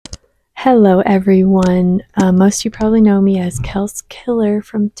Hello everyone. Most of you probably know me as Kels Killer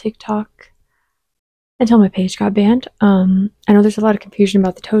from TikTok until my page got banned. I know there's a lot of confusion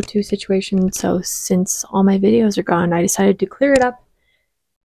about the Totu situation, so since all my videos are gone, I decided to clear it up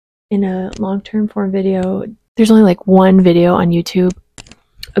in a long-term form video. There's only like one video on YouTube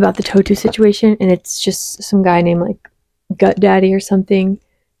about the Totu situation, and it's just some guy named like Gut Daddy or something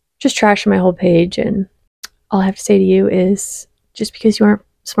just trashing my whole page. And all I have to say to you is, just because you aren't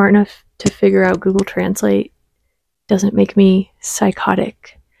smart enough to figure out Google Translate doesn't make me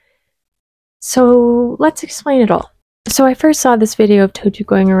psychotic. So let's explain it all. So I first saw this video of Totu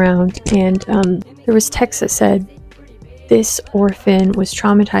going around, and there was text that said this orphan was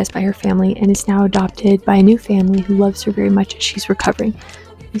traumatized by her family and is now adopted by a new family who loves her very much as she's recovering.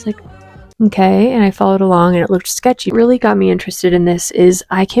 I was like, okay, and I followed along and it looked sketchy. What really got me interested in this is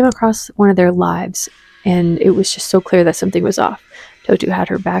I came across one of their lives and it was just so clear that something was off. Totu had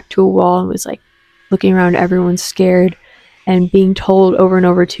her back to a wall and was like looking around, everyone scared and being told over and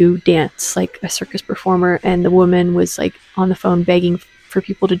over to dance like a circus performer, and the woman was like on the phone begging for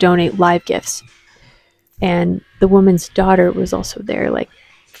people to donate live gifts. And the woman's daughter was also there, like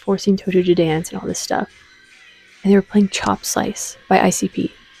forcing Totu to dance and all this stuff. And they were playing Chop Slice by ICP,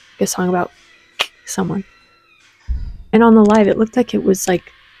 like a song about someone. And on the live, it looked like it was like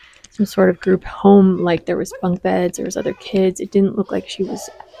some sort of group home, like there was bunk beds, there was other kids. It didn't look like she was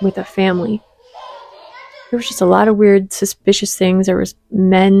with a family. There was just a lot of weird, suspicious things. There was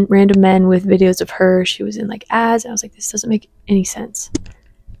random men with videos of her. She was in like ads. I was like, this doesn't make any sense.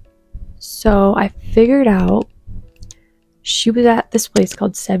 So I figured out she was at this place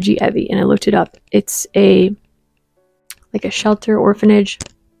called Sevgi, and I looked it up. It's a shelter orphanage.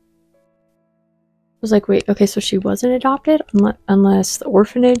 I was like, wait, okay, so she wasn't adopted unless the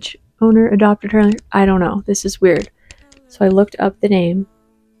orphanage owner adopted her. I don't know. This is weird. So I looked up the name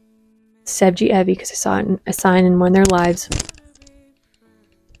Sevgi because I saw a sign in one of their lives.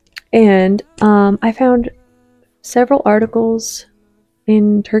 And I found several articles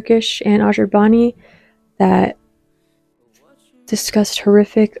in Turkish and Azerbaijani that discussed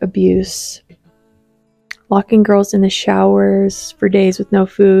horrific abuse, locking girls in the showers for days with no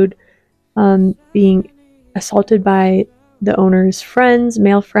food, being assaulted by the owner's friends,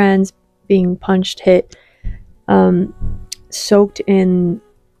 male friends, being punched, hit, soaked in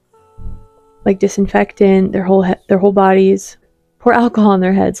like disinfectant, their whole bodies, pour alcohol on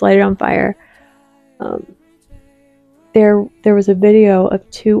their heads, light it on fire. There was a video of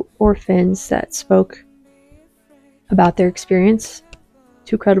two orphans that spoke about their experience,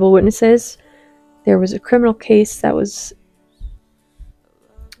 two credible witnesses. There was a criminal case that was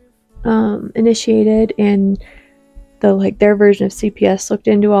initiated, and their version of CPS looked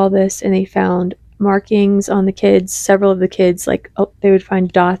into all this, and they found markings on the kids. Several of the kids, they would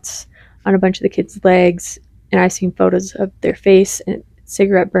find dots on a bunch of the kids' legs, and I've seen photos of their face and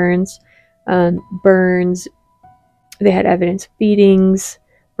cigarette burns, burns. They had evidence of beatings,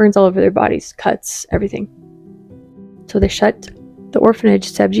 burns all over their bodies, cuts, everything. So they shut the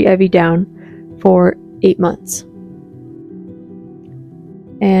orphanage Sevgi down for 8 months.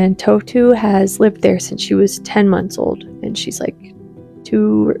 And Totu has lived there since she was 10 months old, and she's like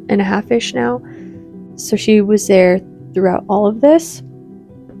 2.5-ish now. So she was there throughout all of this.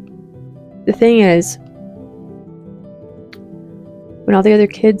 The thing is, when all the other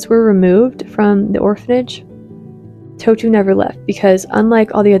kids were removed from the orphanage, Totu never left, because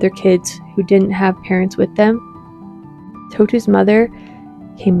unlike all the other kids who didn't have parents with them, Totu's mother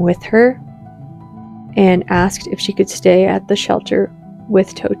came with her and asked if she could stay at the shelter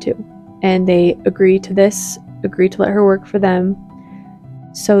with Totu, and they agreed to let her work for them.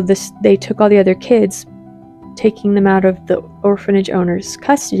 So they took all the other kids, taking them out of the orphanage owner's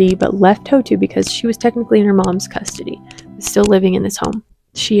custody, but left Totu because she was technically in her mom's custody, but still living in this home.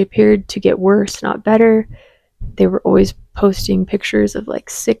 She appeared to get worse, not better. They were always posting pictures of like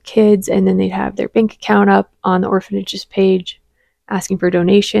sick kids, and then they'd have their bank account up on the orphanage's page asking for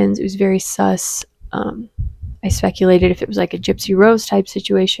donations. It was very sus. I speculated if it was like a Gypsy Rose type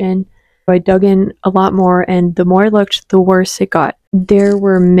situation. I dug in a lot more, and the more I looked, the worse it got. There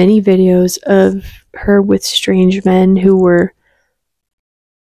were many videos of her with strange men who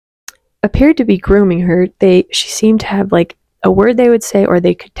appeared to be grooming her. She seemed to have like a word they would say, or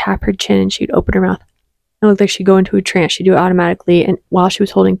they could tap her chin and she'd open her mouth. It looked like she'd go into a trance. She'd do it automatically, and while she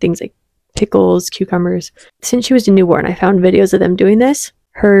was holding things like pickles, cucumbers. Since she was a newborn, I found videos of them doing this.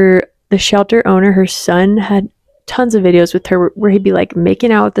 The shelter owner, her son, had tons of videos with her where he'd be like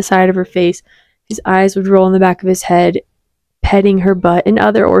making out with the side of her face. His eyes would roll in the back of his head, petting her butt, and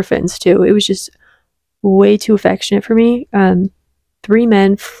other orphans too. It was just way too affectionate for me. 3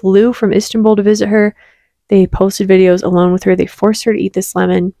 men flew from Istanbul to visit her. They posted videos alone with her. They forced her to eat this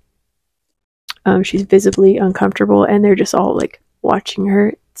lemon. She's visibly uncomfortable, and they're just all like watching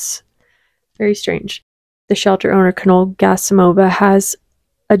her. It's very strange. The shelter owner, Kanol Gasimova, has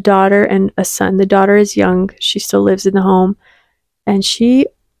a daughter and a son. The daughter is young. She still lives in the home, and she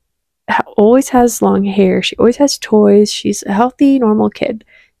always has long hair. She always has toys. She's a healthy, normal kid.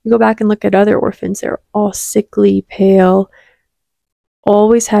 You go back and look at other orphans, they're all sickly, pale,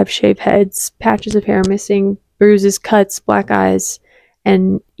 always have shaved heads, patches of hair missing, bruises, cuts, black eyes,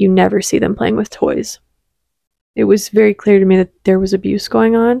 and you never see them playing with toys. It was very clear to me that there was abuse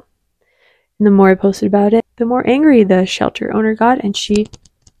going on. And the more I posted about it, the more angry the shelter owner got, and she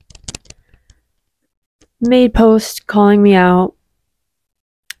made posts calling me out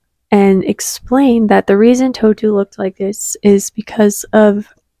and explained that the reason Totu looked like this is because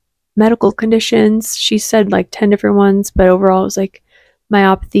of medical conditions. She said like 10 different ones, but overall it was like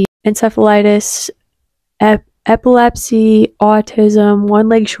myopathy, encephalitis, epilepsy, autism, one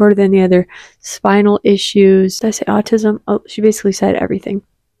leg shorter than the other, spinal issues. Did I say autism? Oh, she basically said everything.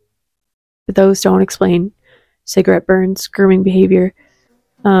 But those don't explain cigarette burns, grooming behavior,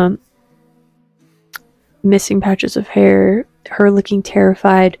 missing patches of hair, her looking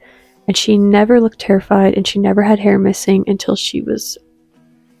terrified. And she never looked terrified, and she never had hair missing until she was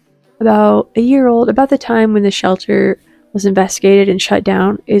about a year old. About the time when the shelter was investigated and shut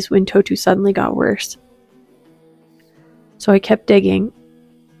down is when Totu suddenly got worse. So I kept digging,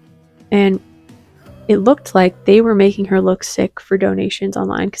 and it looked like they were making her look sick for donations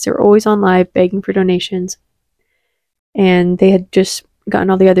online, because they were always on live begging for donations, and they had just gotten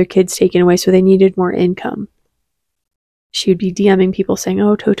all the other kids taken away, so they needed more income. She would be DMing people saying,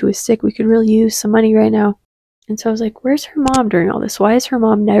 "Oh, Totu is sick, we could really use some money right now." And so I was like, where's her mom during all this? Why is her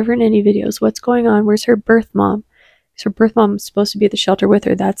mom never in any videos? What's going on? Where's her birth mom? Because her birth mom is supposed to be at the shelter with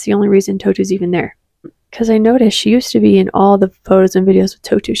her. That's the only reason Totu's even there. Because I noticed she used to be in all the photos and videos with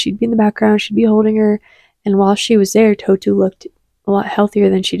Totu. She'd be in the background, she'd be holding her, and while she was there, Totu looked a lot healthier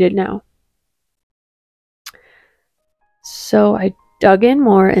than she did now. So I dug in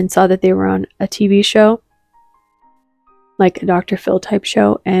more and saw that they were on a TV show, like a Dr. Phil type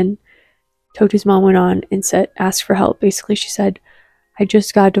show, and Totu's mom went on and asked for help. Basically, she said, "I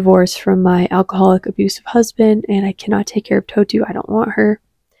just got divorced from my alcoholic, abusive husband, and I cannot take care of Totu. I don't want her.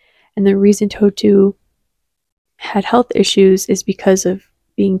 And the reason Totu had health issues is because of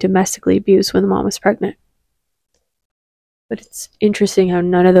being domestically abused when the mom was pregnant." But it's interesting how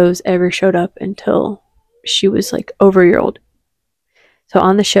none of those ever showed up until she was like over a year old. So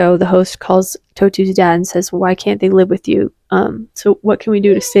on the show, the host calls Totu's dad and says, "Why can't they live with you? So what can we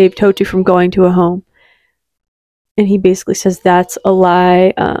do to save Totu from going to a home?" And he basically says that's a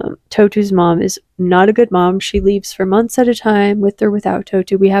lie. Totu's mom is not a good mom. She leaves for months at a time with or without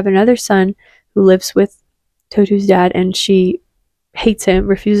Totu. We have another son who lives with Totu's dad, and she hates him,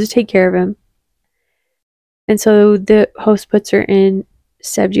 refuses to take care of him. And so the host puts her in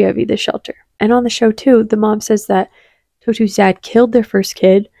Sevgi, the shelter. And on the show too, the mom says that Totu's dad killed their first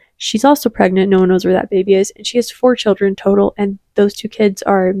kid. She's also pregnant. No one knows where that baby is. And she has 4 children total. And those 2 kids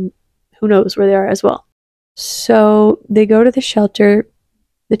are, who knows where they are as well. So they go to the shelter.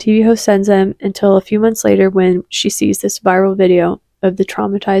 The TV host sends them until a few months later when she sees this viral video of the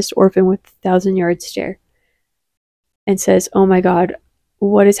traumatized orphan with 1,000-yard stare. And says, "Oh my God,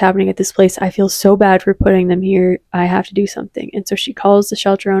 what is happening at this place? I feel so bad for putting them here. I have to do something." And so she calls the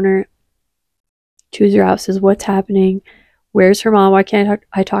shelter owner, chews her out, says, "What's happening? Where's her mom? Why can't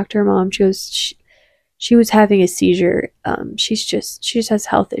I talk to her mom?" She goes, she was having a seizure. She just has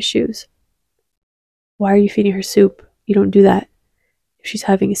health issues. "Why are you feeding her soup? You don't do that if she's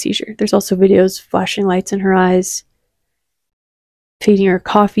having a seizure." There's also videos flashing lights in her eyes, feeding her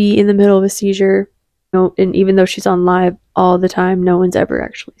coffee in the middle of a seizure. No, and even though she's on live all the time, no one's ever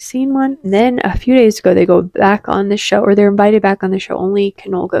actually seen one. And then a few days ago, they go back on the show, or they're invited back on the show. Only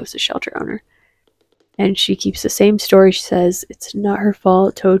Kanol goes, the shelter owner. And she keeps the same story. She says it's not her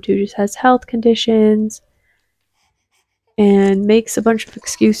fault. Totu just has health conditions. And makes a bunch of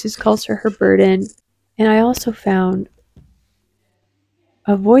excuses, calls her burden. And I also found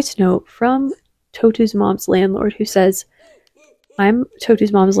a voice note from Totu's mom's landlord who says, "I'm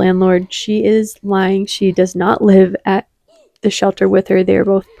Totu's mom's landlord. She is lying. She does not live at the shelter with her. They are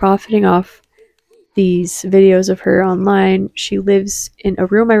both profiting off these videos of her online. She lives in a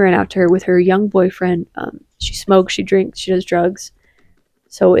room I rent out to her with her young boyfriend. She smokes, she drinks, she does drugs."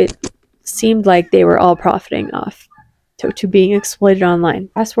 So it seemed like they were all profiting off Totu being exploited online.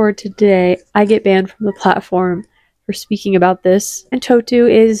 Fast forward to today, I get banned from the platform for speaking about this, and Totu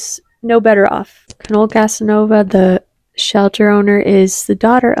is no better off. Kanol Gasimova, the shelter owner is the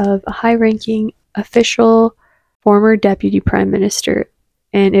daughter of a high-ranking official, former deputy prime minister,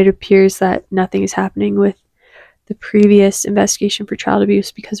 and it appears that nothing is happening with the previous investigation for child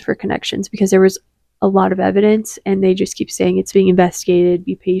abuse because of her connections, because there was a lot of evidence and they just keep saying it's being investigated,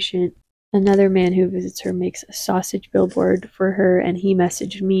 be patient. Another man who visits her makes a sausage billboard for her, and he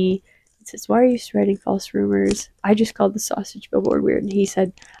messaged me and says, "Why are you spreading false rumors?" I just called the sausage billboard weird, and he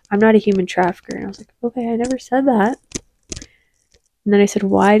said, "I'm not a human trafficker." And I was like, okay, I never said that. And then I said,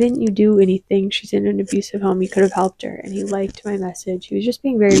 "Why didn't you do anything? She's in an abusive home. You could have helped her." And he liked my message. He was just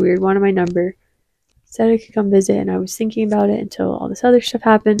being very weird, wanted my number, said I could come visit, and I was thinking about it until all this other stuff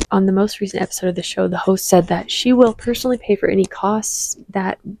happened. On the most recent episode of the show, the host said that she will personally pay for any costs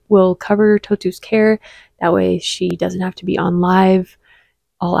that will cover Totu's care. That way she doesn't have to be on live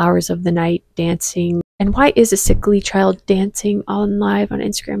all hours of the night dancing. And why is a sickly child dancing on live on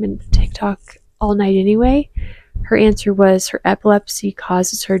Instagram and TikTok all night anyway? Her answer was her epilepsy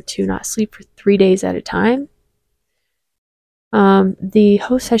causes her to not sleep for 3 days at a time. The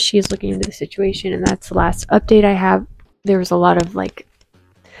host says she is looking into the situation, and that's the last update I have. There was a lot of like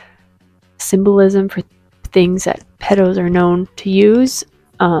symbolism for things that pedos are known to use.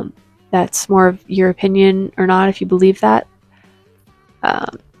 That's more of your opinion or not, if you believe that.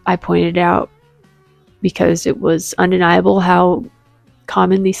 I pointed out because it was undeniable how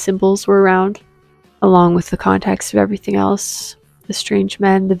common these symbols were around, along with the context of everything else. The strange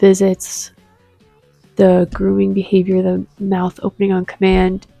men, the visits, the grooming behavior, the mouth opening on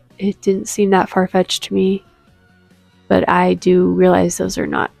command. It didn't seem that far-fetched to me, but I do realize those are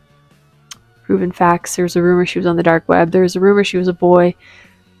not proven facts. There's a rumor she was on the dark web. There's a rumor she was a boy.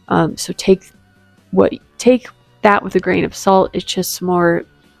 So take that with a grain of salt. It's just more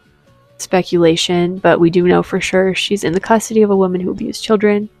speculation, but we do know for sure she's in the custody of a woman who abused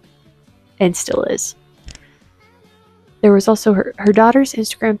children and still is. There was also her daughter's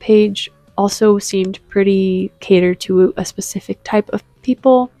Instagram page also seemed pretty catered to a specific type of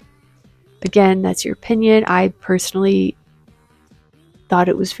people. Again, that's your opinion. I personally thought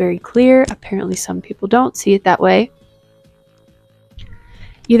it was very clear. Apparently some people don't see it that way.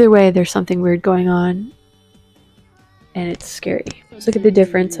 Either way, there's something weird going on, and it's scary. Just look at the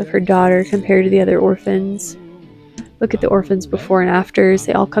difference of her daughter compared to the other orphans. Look at the orphans before and afters.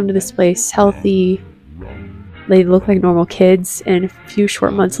 They all come to this place healthy. They look like normal kids, and a few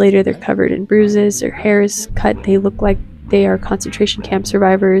short months later they're covered in bruises. Their hair is cut. They look like they are concentration camp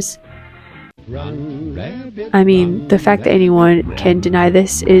survivors. I mean, the fact that anyone can deny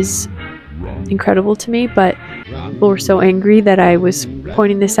this is incredible to me, but people were so angry that I was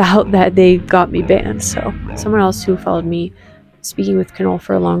pointing this out that they got me banned. So someone else who followed me, speaking with Canol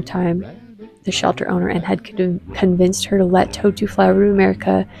for a long time, the shelter owner, and had convinced her to let Totu fly over to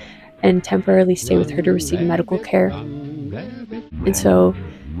America and temporarily stay with her to receive medical care. And so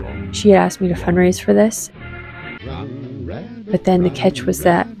she had asked me to fundraise for this. But then the catch was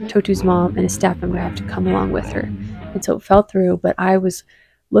that Totu's mom and a staff member have to come along with her. And so it fell through, but I was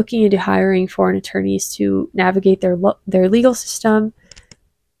looking into hiring foreign attorneys to navigate their legal system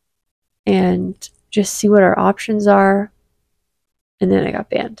and just see what our options are. And then I got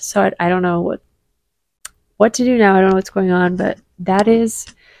banned. So I don't know what to do now. I don't know what's going on, but that is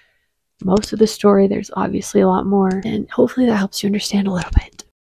most of the story. There's obviously a lot more, and hopefully that helps you understand a little bit.